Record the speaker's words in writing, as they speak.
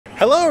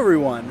Hello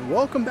everyone,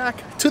 welcome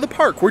back to the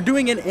park. We're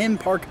doing an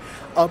in-park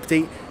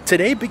update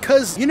today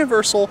because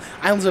Universal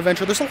Islands of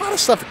Adventure, there's a lot of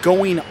stuff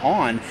going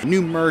on.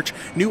 New merch,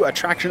 new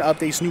attraction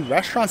updates, new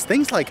restaurants,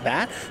 things like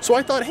that. So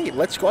I thought, hey,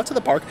 let's go out to the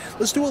park.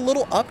 Let's do a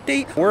little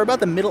update. We're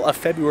about the middle of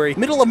February,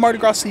 middle of Mardi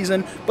Gras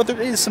season, but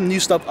there is some new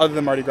stuff other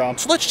than Mardi Gras.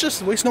 So let's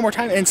just waste no more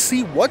time and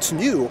see what's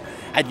new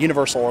at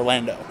Universal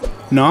Orlando.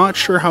 Not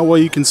sure how well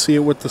you can see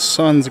it with the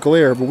sun's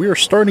glare, but we are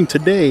starting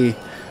today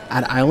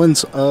at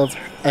Islands of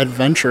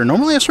Adventure.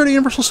 Normally I start at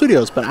Universal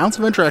Studios, but Islands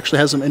of Adventure actually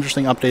has some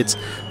interesting updates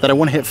that I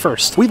want to hit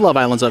first. We love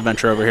Islands of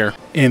Adventure over here.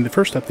 And the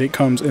first update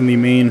comes in the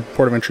main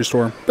Port of Entry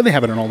store, but they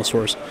have it in all the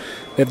stores.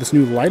 They have this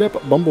new light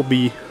up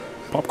Bumblebee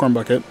popcorn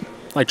bucket.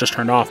 Light just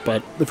turned off,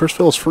 but the first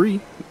fill is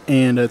free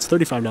and it's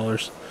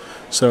 $35.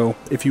 So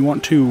if you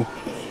want to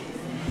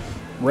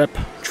rep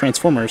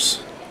Transformers,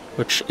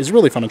 which is a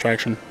really fun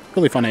attraction,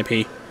 really fun IP,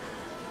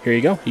 here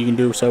you go. You can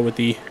do so with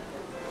the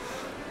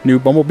new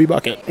Bumblebee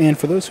bucket. And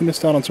for those who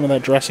missed out on some of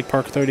that Jurassic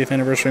Park 30th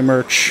anniversary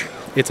merch,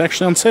 it's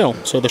actually on sale.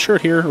 So the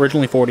shirt here,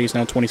 originally $40, is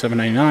now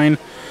 $27.99.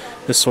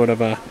 This sort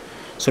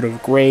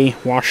of gray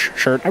wash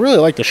shirt. I really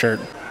like the shirt.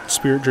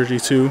 Spirit Jersey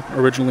 2,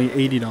 originally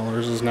 $80,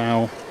 is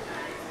now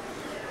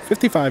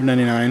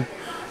 $55.99.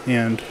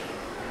 And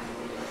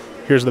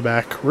here's the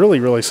back. Really,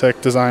 really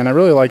sick design. I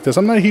really like this.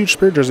 I'm not a huge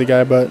Spirit Jersey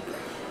guy, but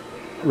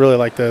really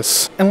like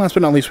this. And last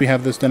but not least, we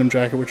have this denim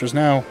jacket, which is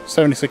now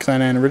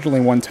 $76.99, originally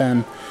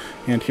 $110.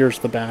 And here's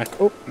the back.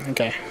 Oh,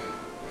 okay.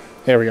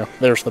 There we go.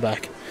 There's the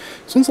back.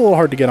 This one's a little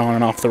hard to get on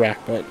and off the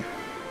rack, but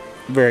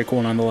very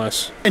cool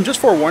nonetheless. And just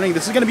for a warning,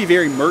 this is going to be a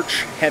very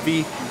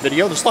merch-heavy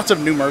video. There's lots of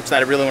new merch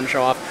that I really want to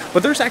show off,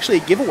 but there's actually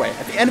a giveaway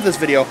at the end of this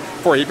video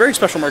for a very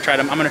special merch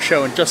item I'm going to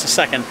show in just a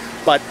second.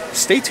 But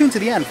stay tuned to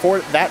the end for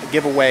that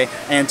giveaway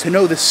and to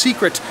know the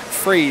secret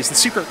phrase, the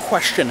secret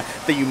question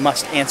that you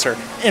must answer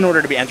in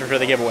order to be entered for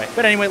the giveaway.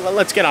 But anyway,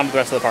 let's get on to the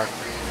rest of the park.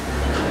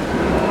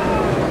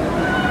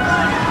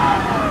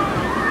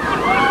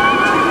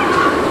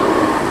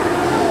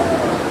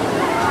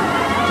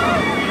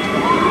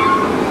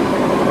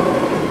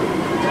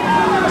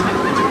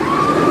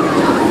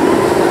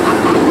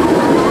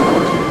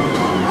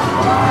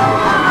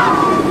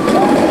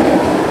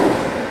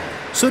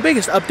 So the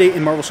biggest update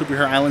in Marvel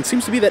Superhero Island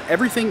seems to be that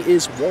everything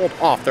is walled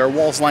off. There are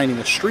walls lining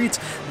the streets.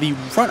 The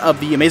front of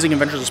the Amazing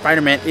Adventures of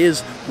Spider-Man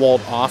is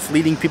walled off,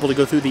 leading people to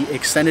go through the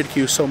extended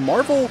queue. So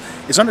Marvel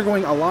is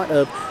undergoing a lot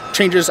of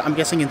changes, I'm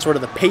guessing, in sort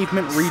of the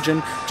pavement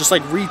region, just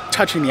like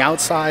retouching the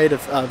outside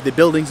of the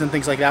buildings and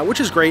things like that, which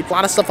is great. A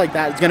lot of stuff like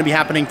that is going to be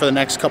happening for the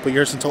next couple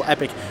years until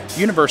Epic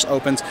Universe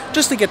opens,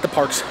 just to get the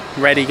parks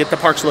ready, get the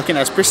parks looking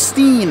as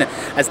pristine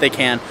as they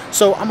can.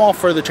 So I'm all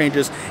for the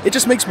changes. It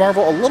just makes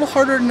Marvel a little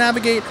harder to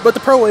navigate, but the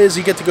pro is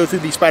you get to go through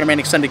the Spider-Man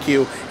extended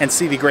queue and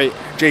see the great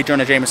J.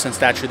 Jonah Jameson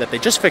statue that they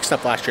just fixed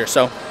up last year.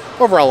 So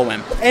overall a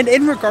win. And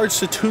in regards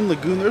to Toon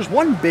Lagoon, there's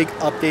one big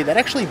update that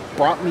actually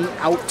brought me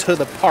out to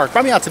the park,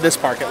 brought me out to this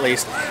park at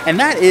least, and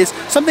that is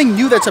something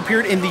new that's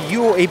appeared in the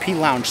UOAP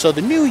Lounge. So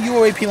the new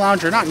UOAP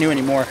Lounge are not new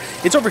anymore.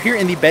 It's over here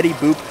in the Betty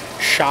Boop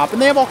shop,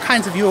 and they have all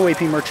kinds of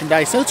UOAP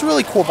merchandise, and it's a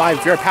really cool vibe.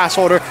 If you're a pass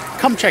holder,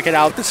 come check it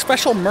out. The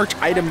special merch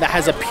item that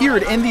has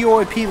appeared in the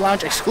UOAP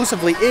Lounge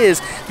exclusively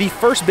is the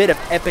first bit of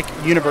Epic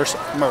Universe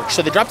merch.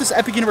 So they dropped this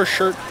Epic Universe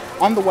shirt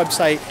on the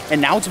website, and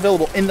now it's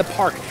available in the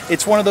park.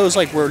 It's one of those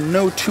like where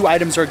no two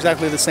items are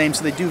exactly the same,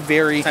 so they do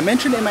vary. I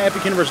mentioned in my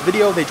Epic Universe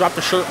video, they dropped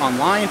a shirt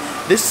online.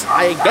 This,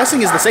 I'm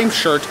guessing, is the same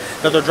shirt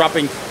that they're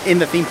dropping in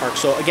the theme park.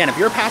 So again, if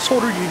you're a pass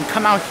holder, you can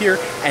come out here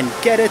and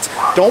get it.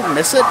 Don't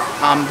miss it,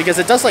 because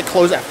it does like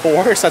close at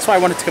 4, so that's why I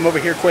wanted to come over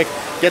here quick,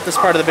 get this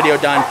part of the video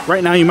done.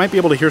 Right now, you might be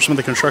able to hear some of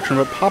the construction,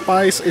 but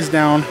Popeyes is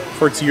down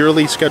for its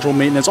yearly scheduled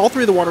maintenance. All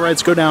three of the water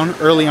rides go down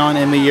early on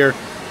in the year,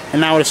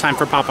 and now it is time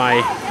for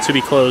Popeye to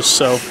be closed,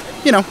 so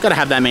you know, gotta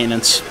have that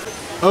maintenance.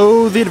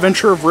 Oh, the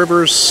adventure of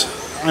rivers.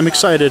 I'm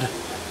excited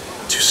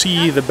to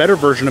see the better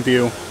version of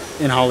you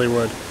in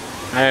Hollywood.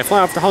 I fly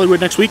off to Hollywood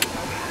next week,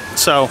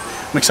 so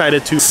I'm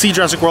excited to see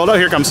Jurassic World. Oh,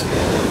 here it comes.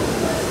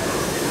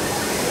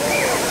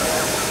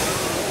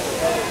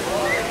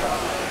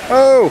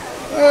 Oh,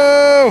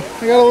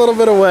 I got a little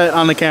bit of wet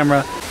on the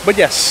camera. But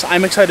yes,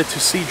 I'm excited to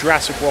see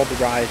Jurassic World the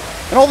ride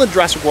and all the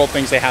Jurassic World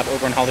things they have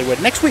over in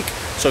Hollywood next week.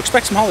 So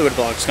expect some Hollywood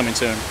vlogs coming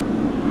soon.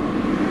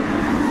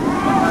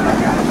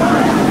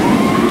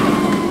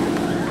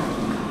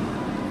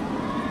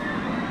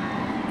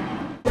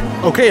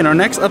 Okay, and our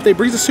next update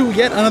brings us to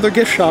yet another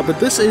gift shop, but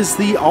this is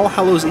the All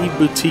Hallows Eve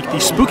Boutique, the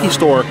spooky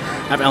store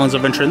at Islands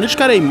of Adventure, and they just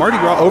got a Mardi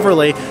Gras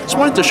overlay. Just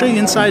wanted to show you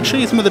inside, show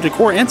you some of the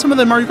decor and some of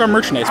the Mardi Gras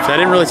merchandise, because I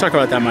didn't really talk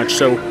about that much,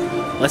 so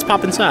let's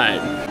pop inside.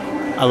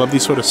 I love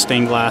these sort of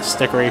stained glass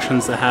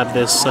decorations that have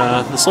this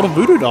this little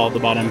voodoo doll at the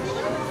bottom.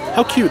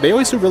 How cute. They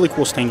always do really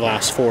cool stained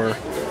glass for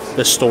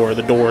this store,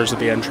 the doors at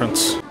the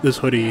entrance. This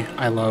hoodie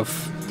I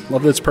love.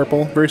 Love that it's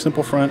purple, very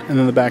simple front, and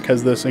then the back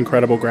has this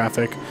incredible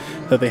graphic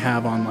that they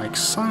have on like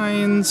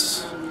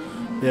signs.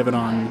 They have it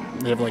on,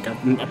 they have like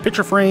a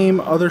picture frame,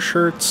 other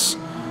shirts,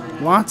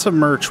 lots of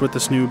merch with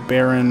this new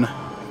Baron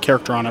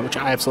character on it, which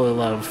I absolutely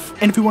love.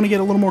 And if you want to get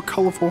a little more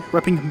colorful,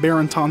 repping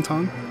Baron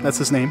Tauntaun, that's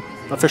his name,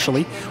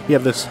 officially, we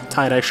have this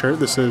tie-dye shirt.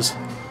 This is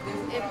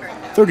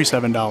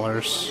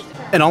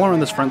 $37. And all around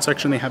this front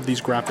section, they have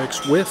these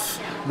graphics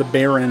with the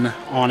Baron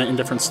on it in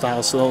different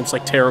styles. So it's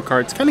like tarot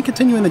cards, kind of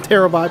continuing the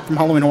tarot vibe from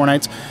Halloween Horror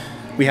Nights.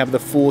 We have the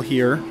Fool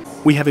here.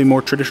 We have a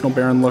more traditional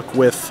Baron look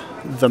with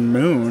the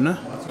Moon.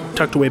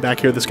 Tucked away back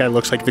here, this guy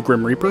looks like the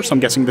Grim Reaper, so I'm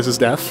guessing this is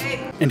Death.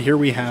 And here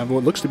we have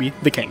what looks to be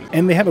the King.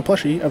 And they have a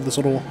plushie of this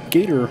little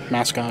gator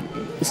mascot.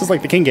 This is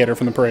like the King Gator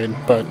from the parade,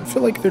 but I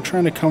feel like they're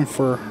trying to come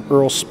for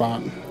Earl's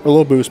spot, or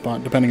Little Boo's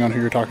spot, depending on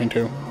who you're talking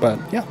to. But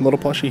yeah, little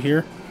plushie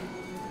here.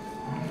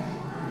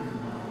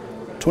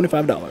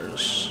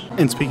 $25.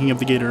 And speaking of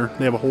the gator,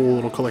 they have a whole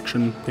little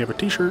collection. They have a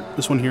t-shirt.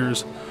 This one here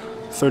is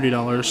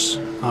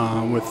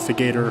 $30 with the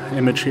gator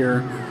image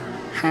here.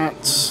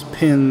 Hats,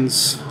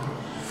 pins,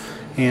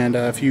 and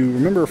if you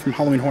remember from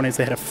Halloween Horror Nights,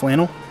 they had a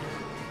flannel.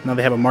 Now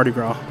they have a Mardi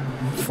Gras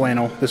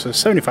flannel. This is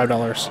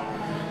 $75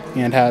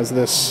 and has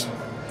this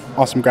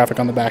awesome graphic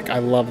on the back. I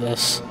love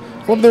this.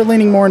 I love they're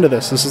leaning more into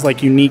this. This is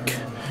like unique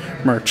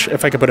merch,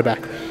 if I could put it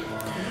back.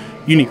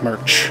 Unique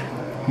merch.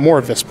 More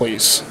of this,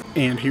 please.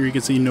 And here you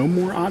can see no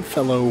more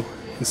Oddfellow.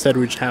 Instead,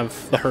 we just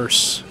have the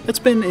hearse. It's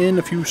been in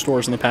a few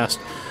stores in the past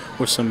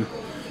with some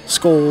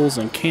skulls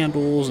and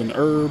candles and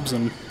herbs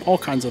and all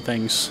kinds of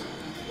things.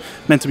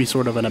 Meant to be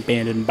sort of an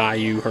abandoned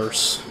bayou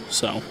hearse.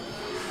 So,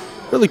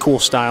 really cool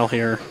style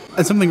here.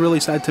 And something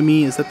really sad to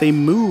me is that they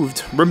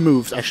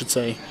removed, I should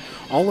say,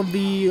 all of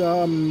the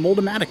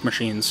Moldomatic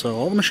machines. So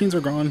all the machines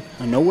are gone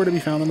and nowhere to be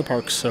found in the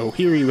parks. So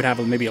here you would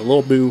have maybe a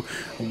Little Boo,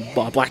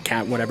 a Black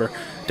Cat, whatever,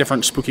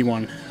 different spooky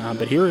one.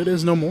 But here it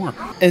is no more.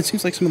 And it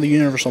seems like some of the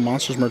Universal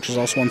Monsters merch is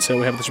also on sale.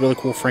 We have this really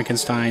cool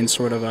Frankenstein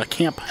sort of a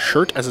camp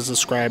shirt, as it's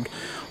described,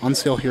 on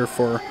sale here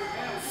for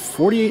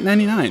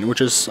 $48.99,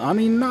 which is, I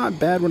mean, not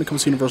bad when it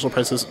comes to Universal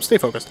prices. Stay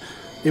focused.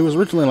 It was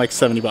originally like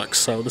 $70,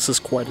 so this is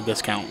quite a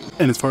discount.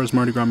 And as far as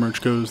Mardi Gras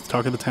merch goes, the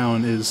talk of the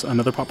town is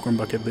another popcorn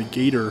bucket, the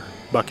Gator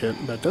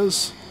bucket, that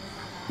does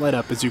light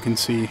up, as you can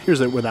see. Here's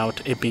it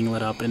without it being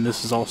lit up, and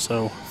this is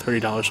also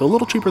 $30, so a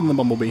little cheaper than the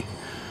Bumblebee.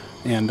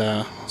 And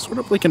sort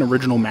of like an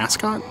original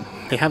mascot.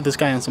 They have this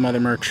guy on some other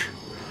merch,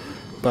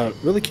 but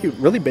really cute,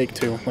 really big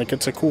too. Like,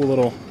 it's a cool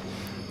little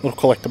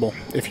collectible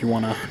if you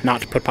want to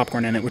not put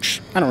popcorn in it,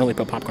 which I don't really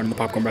put popcorn in the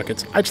popcorn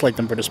buckets. I just like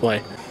them for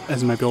display.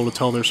 As you might be able to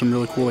tell, there's some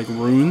really cool like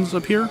runes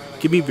up here.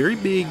 Give me very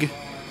big,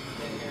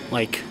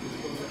 like,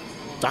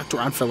 Dr.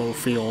 Oddfellow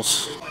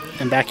feels.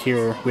 And back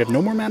here, we have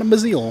no more Madame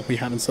Bazile. We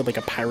have instead like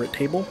a pirate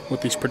table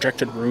with these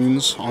projected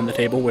runes on the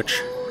table,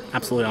 which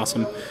absolutely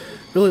awesome.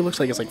 Really looks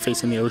like it's like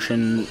facing the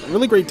ocean.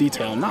 Really great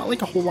detail. Not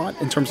like a whole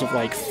lot in terms of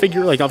like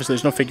figure, like obviously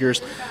there's no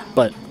figures,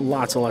 but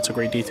lots and lots of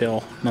great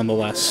detail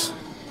nonetheless.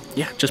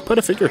 Yeah, just put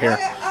a figure here,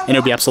 and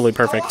it'll be absolutely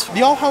perfect.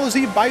 The All Hallows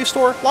Eve Bayou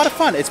store, a lot of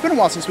fun. It's been a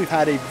while since we've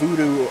had a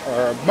Voodoo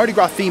or Mardi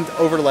Gras themed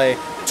overlay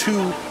to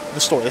the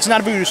store. This is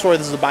not a Voodoo store,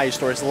 this is a Bayou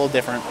store. It's a little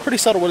different. Pretty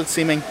subtle what it's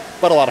seeming,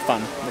 but a lot of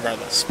fun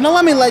regardless. Now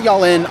let me let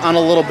y'all in on a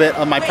little bit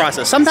of my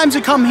process. Sometimes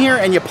you come here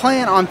and you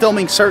plan on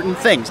filming certain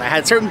things. I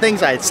had certain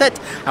things I had set,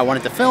 I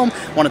wanted to film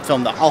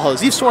the All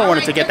Hallows Eve store, I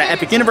wanted to get the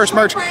Epic Universe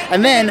merch,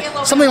 and then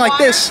something like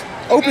this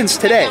opens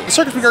today. The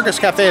Circus McGurkus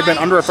Cafe had been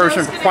under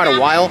refurbishment for quite a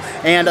while,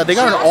 and they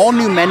got an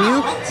all-new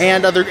menu,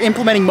 and they're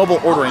implementing mobile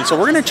ordering. So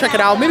we're gonna check it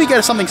out, maybe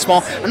get something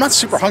small. I'm not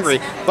super hungry,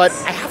 but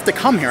I have to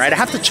come here. I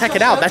have to check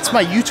it out. That's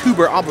my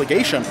YouTuber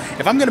obligation.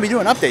 If I'm gonna be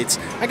doing updates,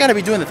 I gotta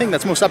be doing the thing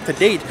that's most up to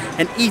date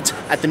and eat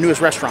at the newest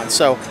restaurant.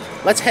 So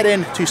let's head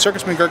in to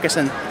Circus McGurkus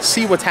and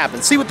see what's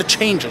happened, see what the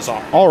changes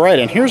are. All right,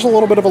 and here's a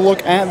little bit of a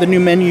look at the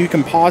new menu. You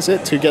can pause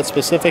it to get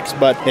specifics,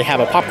 but they have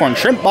a popcorn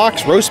shrimp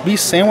box, roast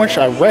beef sandwich,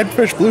 a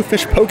redfish,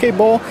 bluefish poke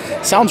bowl.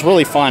 Sounds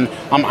really fun.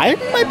 I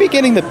might be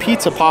getting the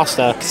pizza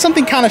pasta.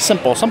 Something kind of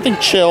simple, something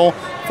chill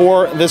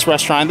for this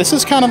restaurant. This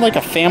is kind of like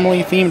a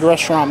family-themed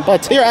restaurant,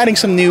 but they're adding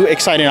some new,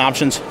 exciting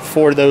options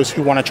for those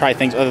who want to try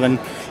things other than,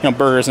 you know,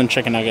 burgers and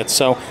chicken nuggets.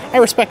 So I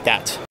respect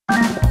that.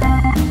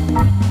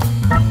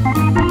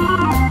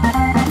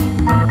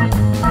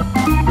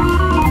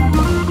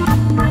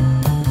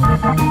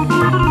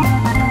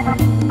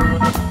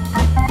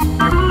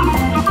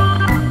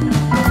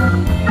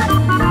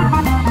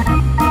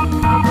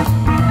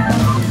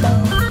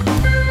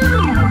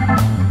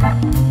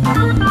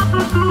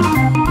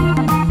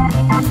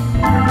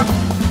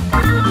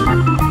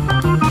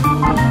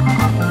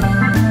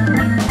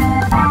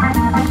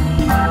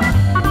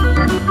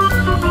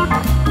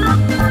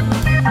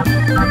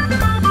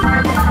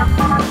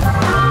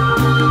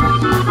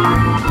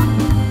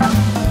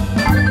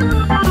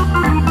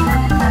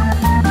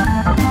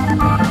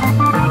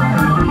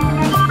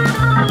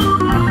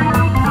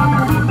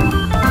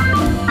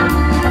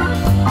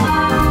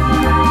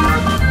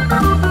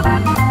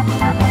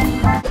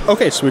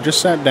 Okay, so we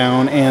just sat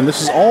down, and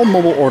this is all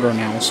mobile order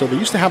now. So they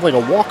used to have like a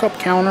walk-up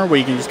counter where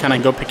you can just kind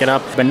of go pick it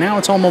up, but now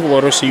it's all mobile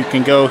order, so you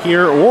can go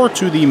here or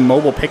to the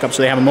mobile pickup.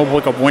 So they have a mobile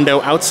pickup window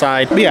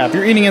outside. But yeah, if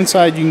you're eating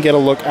inside, you can get a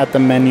look at the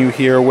menu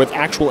here with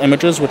actual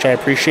images, which I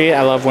appreciate.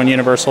 I love when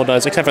Universal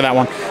does, except for that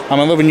one. I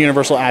love when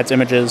Universal adds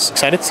images.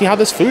 Excited to see how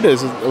this food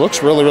is. It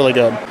looks really, really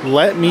good.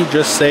 Let me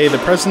just say the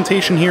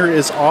presentation here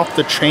is off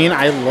the chain.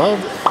 I love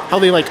how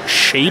they like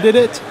shaded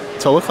it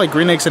to look like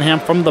green eggs and ham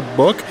from the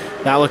book.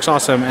 That looks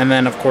awesome. And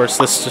then, of course,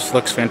 this just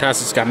looks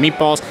fantastic. It's got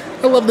meatballs.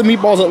 I love the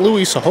meatballs at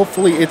Louis, so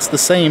hopefully it's the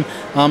same.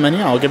 And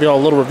yeah, I'll give you all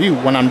a little review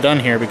when I'm done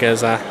here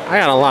because I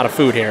got a lot of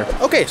food here.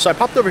 Okay, so I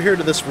popped over here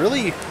to this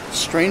really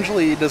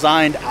strangely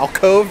designed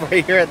alcove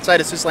right here outside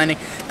of Seuss Landing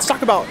to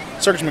talk about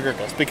Circus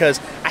McGurkus because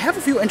I have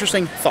a few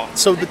interesting thoughts.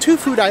 So the two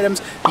food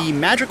items, the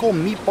magical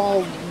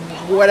meatball,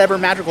 whatever,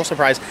 magical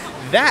surprise,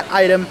 that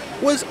item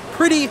was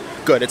pretty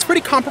good. It's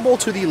pretty comparable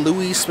to the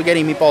Louis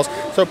spaghetti meatballs,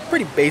 so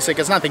pretty basic.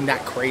 It's nothing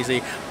that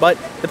crazy, but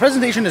the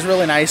presentation is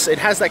really nice. It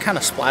has that kind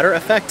of splatter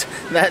effect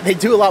that they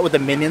do a lot with the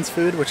Minions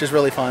food, which is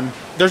really fun.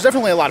 There's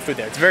definitely a lot of food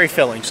there. It's very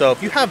filling, so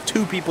if you have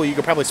two people, you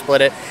could probably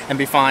split it and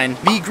be fine.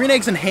 The green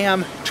eggs and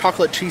ham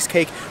chocolate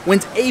cheesecake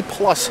wins A+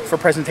 for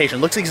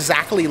presentation. Looks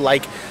exactly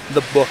like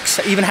the books.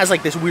 It even has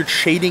like this weird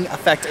shading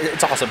effect.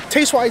 It's awesome.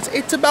 Taste-wise,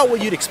 it's about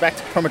what you'd expect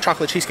from a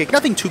chocolate cheesecake.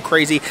 Nothing too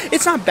crazy.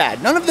 It's not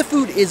bad. None of the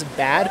food is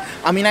bad.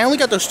 I mean, I only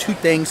got those two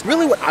things.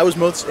 Really what I was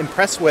most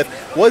impressed with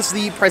was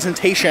the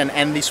presentation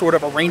and the sort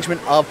of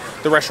arrangement of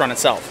the restaurant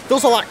itself. It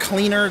feels a lot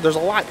cleaner. There's a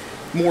lot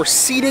more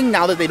seating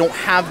now that they don't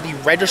have the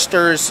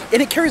registers,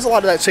 and it carries a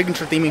lot of that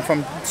signature theming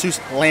from Seuss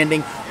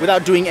Landing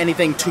without doing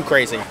anything too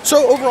crazy.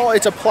 So overall,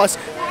 it's a plus.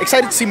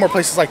 Excited to see more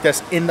places like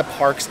this in the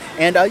parks,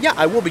 and yeah,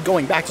 I will be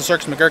going back to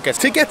Circus McGurkus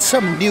to get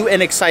some new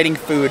and exciting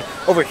food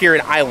over here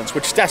at Islands,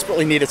 which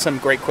desperately needed some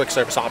great quick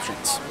service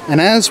options.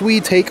 And as we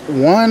take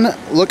one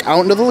look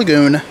out into the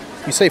lagoon,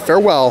 we say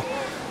farewell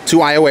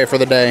to Iowa for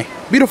the day.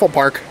 Beautiful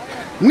park.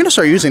 I'm gonna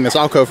start using this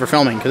alcove for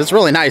filming because it's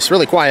really nice,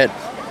 really quiet,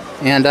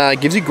 and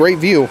gives you a great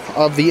view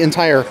of the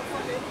entire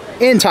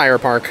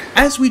park.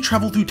 As we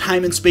travel through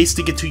time and space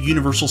to get to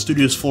Universal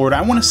Studios Florida,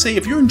 I want to say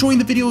if you're enjoying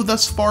the video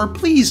thus far,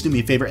 please do me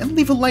a favor and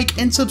leave a like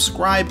and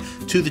subscribe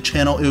to the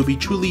channel. It would be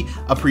truly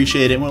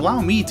appreciated and will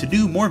allow me to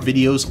do more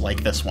videos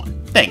like this one.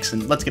 Thanks,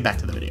 and let's get back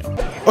to the video.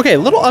 Okay, a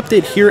little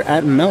update here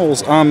at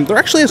Mel's. There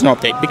actually is no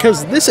update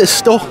because this is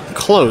still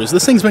closed.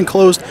 This thing's been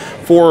closed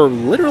for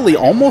literally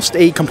almost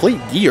a complete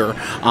year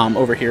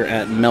over here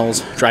at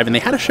Mel's Drive-In. They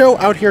had a show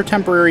out here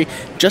temporary,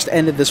 just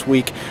ended this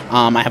week.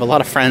 I have a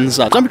lot of friends.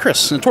 Zombie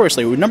Chris,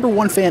 notoriously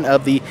 #1 fan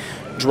of the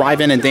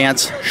drive-in and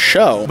dance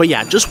show. But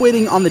yeah, just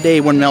waiting on the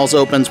day when Mel's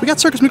opens. We got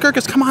Circus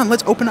McGurkus. Come on,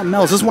 let's open up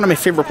Mel's. This is one of my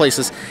favorite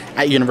places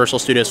at Universal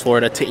Studios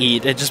Florida to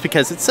eat, just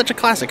because it's such a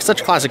classic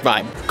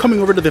vibe.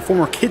 Coming over to the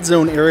former Kid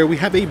Zone area, we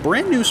have a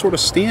brand new sort of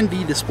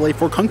standee display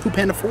for Kung Fu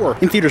Panda 4.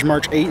 In theaters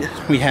March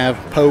 8th, we have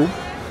Po,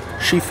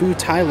 Shifu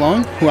Tai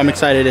Lung, who I'm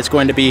excited is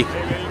going to be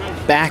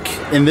back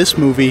in this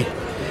movie,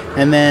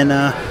 and then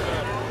a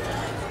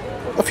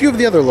few of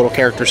the other little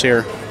characters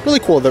here. Really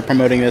cool they're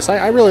promoting this.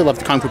 I really love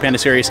the Kung Fu Panda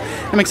series.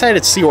 I'm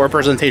excited to see what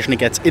representation it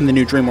gets in the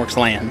new Dreamworks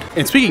land.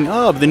 And speaking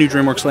of the new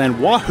Dreamworks land,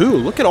 wahoo,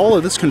 look at all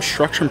of this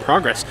construction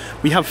progress.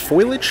 We have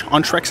foliage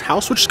on Shrek's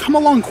house, which has come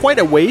along quite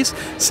a ways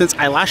since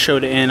I last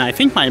showed it in, I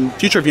think, my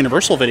Future of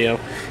Universal video.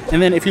 And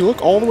then if you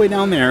look all the way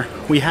down there,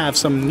 we have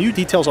some new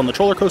details on the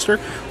roller coaster.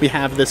 We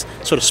have this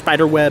sort of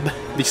spider web,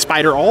 the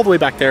spider all the way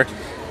back there,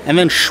 and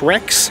then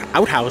Shrek's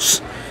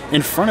outhouse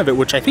in front of it,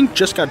 which I think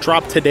just got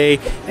dropped today,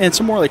 and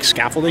some more like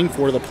scaffolding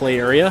for the play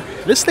area.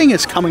 This thing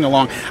is coming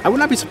along. I would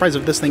not be surprised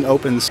if this thing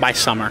opens by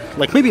summer,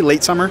 like maybe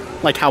late summer,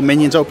 like how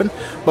Minions open,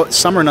 but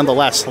summer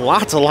nonetheless.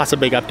 Lots of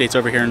big updates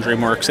over here in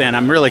Dreamworks, and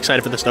I'm really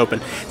excited for this to open.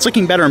 It's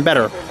looking better and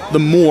better the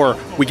more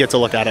we get to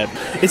look at it.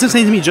 It's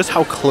insane to me just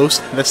how close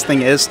this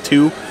thing is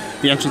to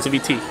the entrance of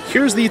ET.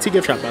 Here's the ET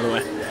gift shop, by the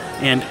way,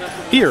 and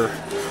here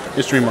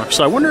is Dreamworks.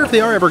 So I wonder if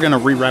they are ever going to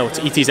reroute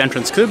ET's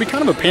entrance, because it would be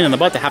kind of a pain in the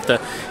butt to have to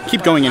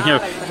keep going in here,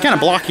 kind of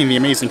blocking the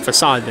amazing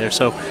facade there.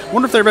 So I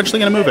wonder if they're eventually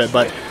going to move it,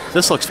 but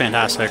this looks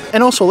fantastic.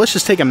 And also, let's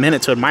just take a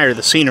minute to admire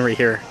the scenery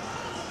here.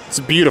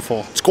 It's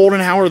beautiful. It's golden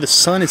hour, the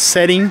sun is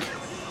setting,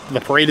 the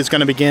parade is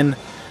going to begin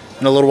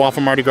in a little while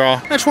from Mardi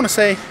Gras. I just want to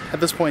say, at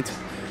this point,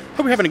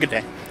 hope you're having a good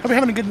day. Hope you're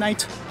having a good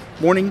night,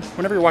 morning,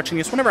 whenever you're watching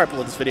this, whenever I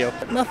upload this video.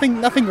 But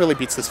nothing really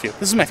beats this view.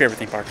 This is my favorite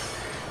theme park.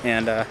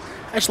 And I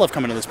just love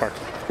coming to this park.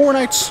 Horror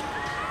Nights,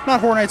 not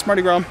Horror Nights,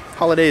 Mardi Gras,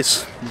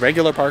 holidays,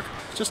 regular park.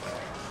 Just,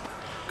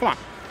 come on.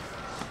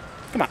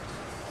 Come on.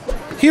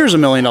 Here's a $1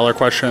 million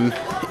question.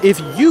 If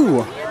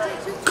you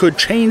could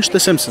change The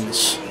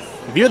Simpsons,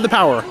 if you had the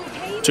power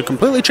to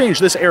completely change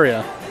this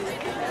area,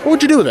 what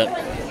would you do with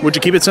it? Would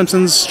you keep it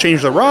Simpsons,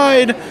 change the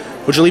ride?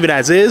 Would you leave it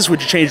as is?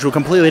 Would you change to a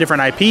completely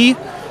different IP?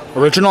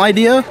 Original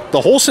idea?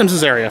 The whole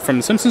Simpsons area, from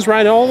the Simpsons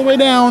ride all the way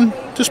down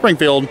to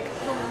Springfield.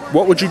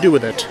 What would you do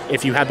with it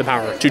if you had the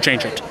power to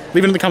change it?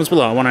 Leave it in the comments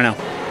below. I want to know.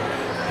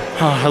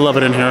 Oh, I love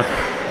it in here.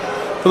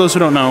 For those who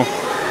don't know,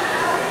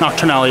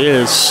 Nocturnally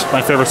is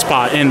my favorite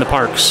spot in the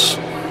parks.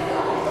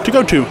 to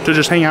go to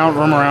just hang out,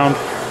 roam around,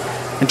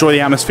 enjoy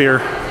the atmosphere.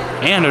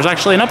 And there's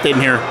actually an update in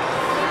here.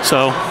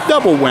 So,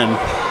 double win.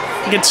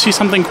 You get to see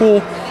something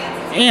cool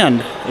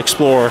and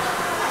explore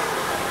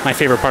my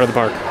favorite part of the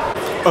park.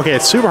 Okay,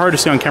 it's super hard to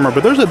see on camera,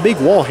 but there's a big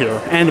wall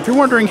here. And if you're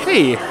wondering,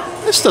 hey,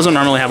 this doesn't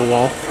normally have a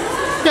wall.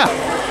 Yeah,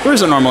 there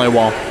isn't normally a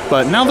wall,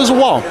 but now there's a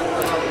wall.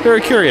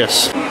 Very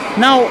curious.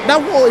 Now, that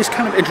wall is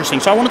kind of interesting,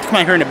 so I wanted to come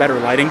out here in a better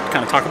lighting to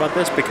kind of talk about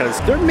this, because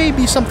there may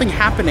be something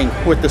happening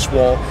with this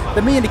wall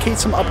that may indicate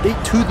some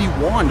update to the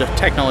wand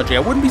technology.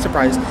 I wouldn't be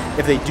surprised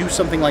if they do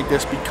something like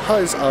this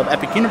because of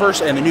Epic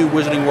Universe and the new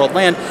Wizarding World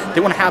land. They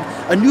want to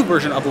have a new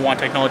version of the wand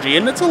technology,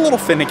 and it's a little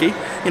finicky.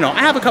 You know, I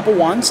have a couple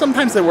wands.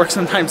 Sometimes they work,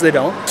 sometimes they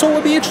don't. So it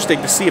would be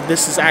interesting to see if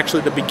this is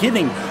actually the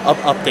beginning of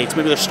updates.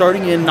 Maybe they're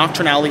starting in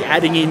Nocturne Alley,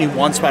 adding a new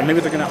wand spot. Maybe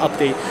they're going to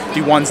update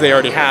the ones they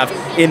already have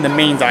in the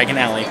main Diagon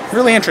Alley.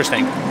 Really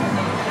interesting.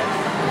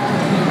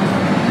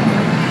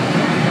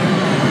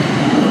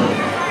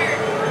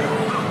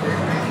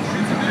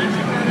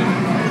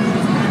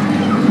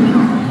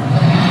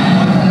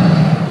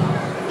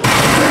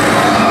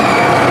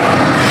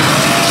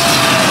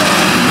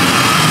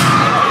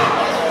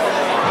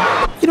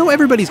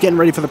 Everybody's getting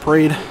ready for the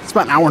parade. It's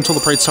about an hour until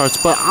the parade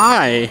starts, but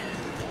I'm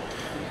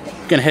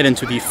gonna head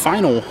into the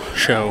final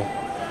show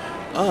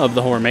of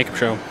the horror makeup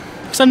show,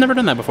 because I've never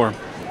done that before,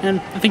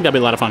 and I think that'll be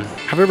a lot of fun.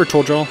 Have I ever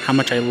told y'all how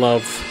much I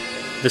love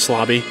this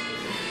lobby?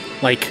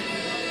 Like,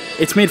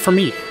 it's made for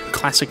me.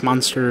 Classic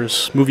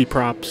monsters, movie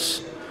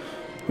props.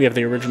 We have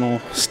the original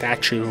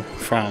statue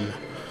from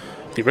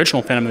the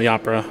original Phantom of the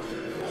Opera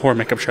horror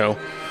makeup show.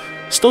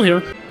 Still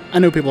here. I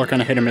know people are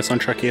kind of hit or miss on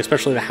Chucky,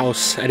 especially the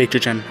house at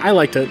HHN. I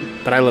liked it,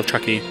 but I love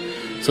Chucky.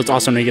 So it's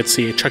awesome to get to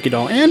see a Chucky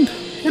doll and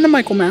a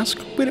Michael mask.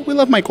 We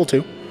love Michael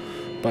too,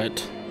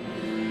 but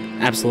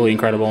absolutely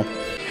incredible.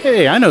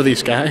 Hey, I know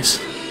these guys.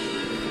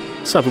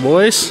 What's up,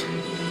 boys?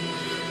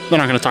 They're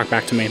not going to talk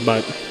back to me,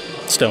 but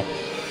still.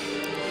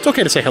 It's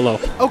okay to say hello.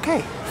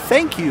 Okay,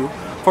 thank you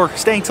for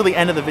staying till the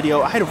end of the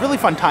video. I had a really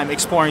fun time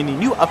exploring the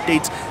new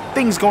updates,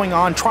 things going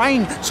on,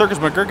 trying Circus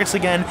McGurkus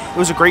again. It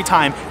was a great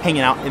time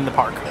hanging out in the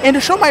park. And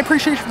to show my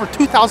appreciation for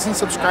 2,000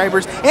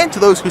 subscribers and to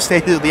those who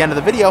stayed till the end of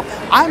the video,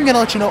 I'm gonna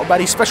let you know about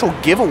a special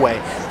giveaway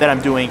that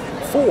I'm doing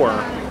for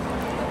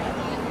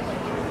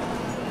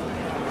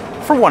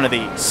one of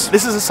these.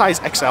 This is a size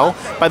XL.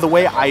 By the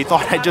way, I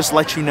thought I'd just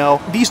let you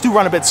know, these do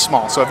run a bit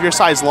small, so if you're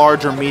size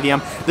large or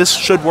medium, this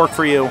should work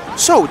for you.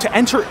 So to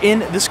enter in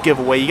this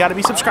giveaway, you gotta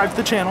be subscribed to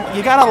the channel,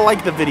 you gotta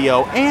like the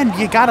video, and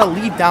you gotta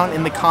leave down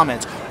in the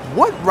comments,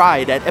 what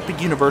ride at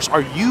Epic Universe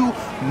are you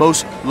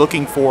most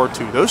looking forward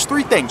to? Those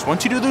three things.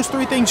 Once you do those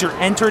three things, you're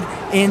entered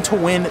in to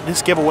win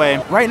this giveaway.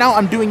 Right now,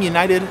 I'm doing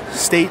United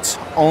States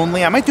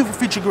only. I might do for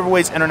future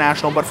giveaways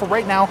international, but for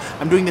right now,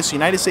 I'm doing this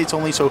United States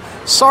only, so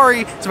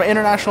sorry to my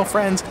international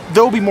friends.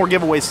 There will be more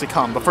giveaways to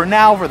come, but for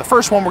now, for the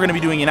first one, we're gonna be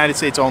doing United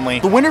States only.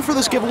 The winner for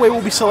this giveaway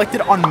will be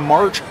selected on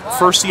March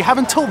 1st, so you have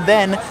until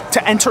then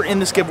to enter in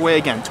this giveaway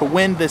again, to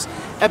win this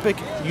Epic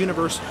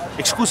Universe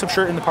exclusive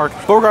shirt in the park.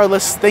 But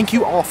regardless, thank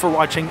you all for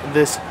watching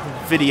this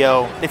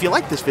video. If you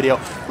like this video,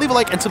 leave a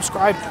like and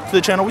subscribe to the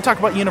channel. We talk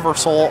about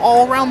Universal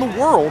all around the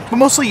world, but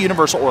mostly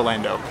Universal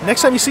Orlando.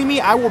 Next time you see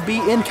me, I will be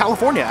in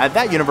California at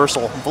that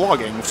Universal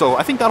vlogging, so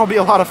I think that'll be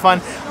a lot of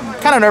fun.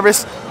 I'm kind of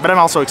nervous, but I'm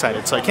also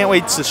excited, so I can't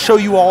wait to show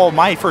you all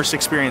my first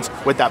experience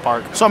with that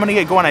park. So I'm gonna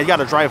get going. I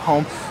gotta drive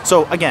home.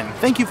 So again,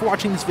 thank you for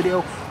watching this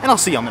video, and I'll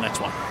see you on the next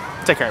one.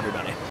 Take care, everybody.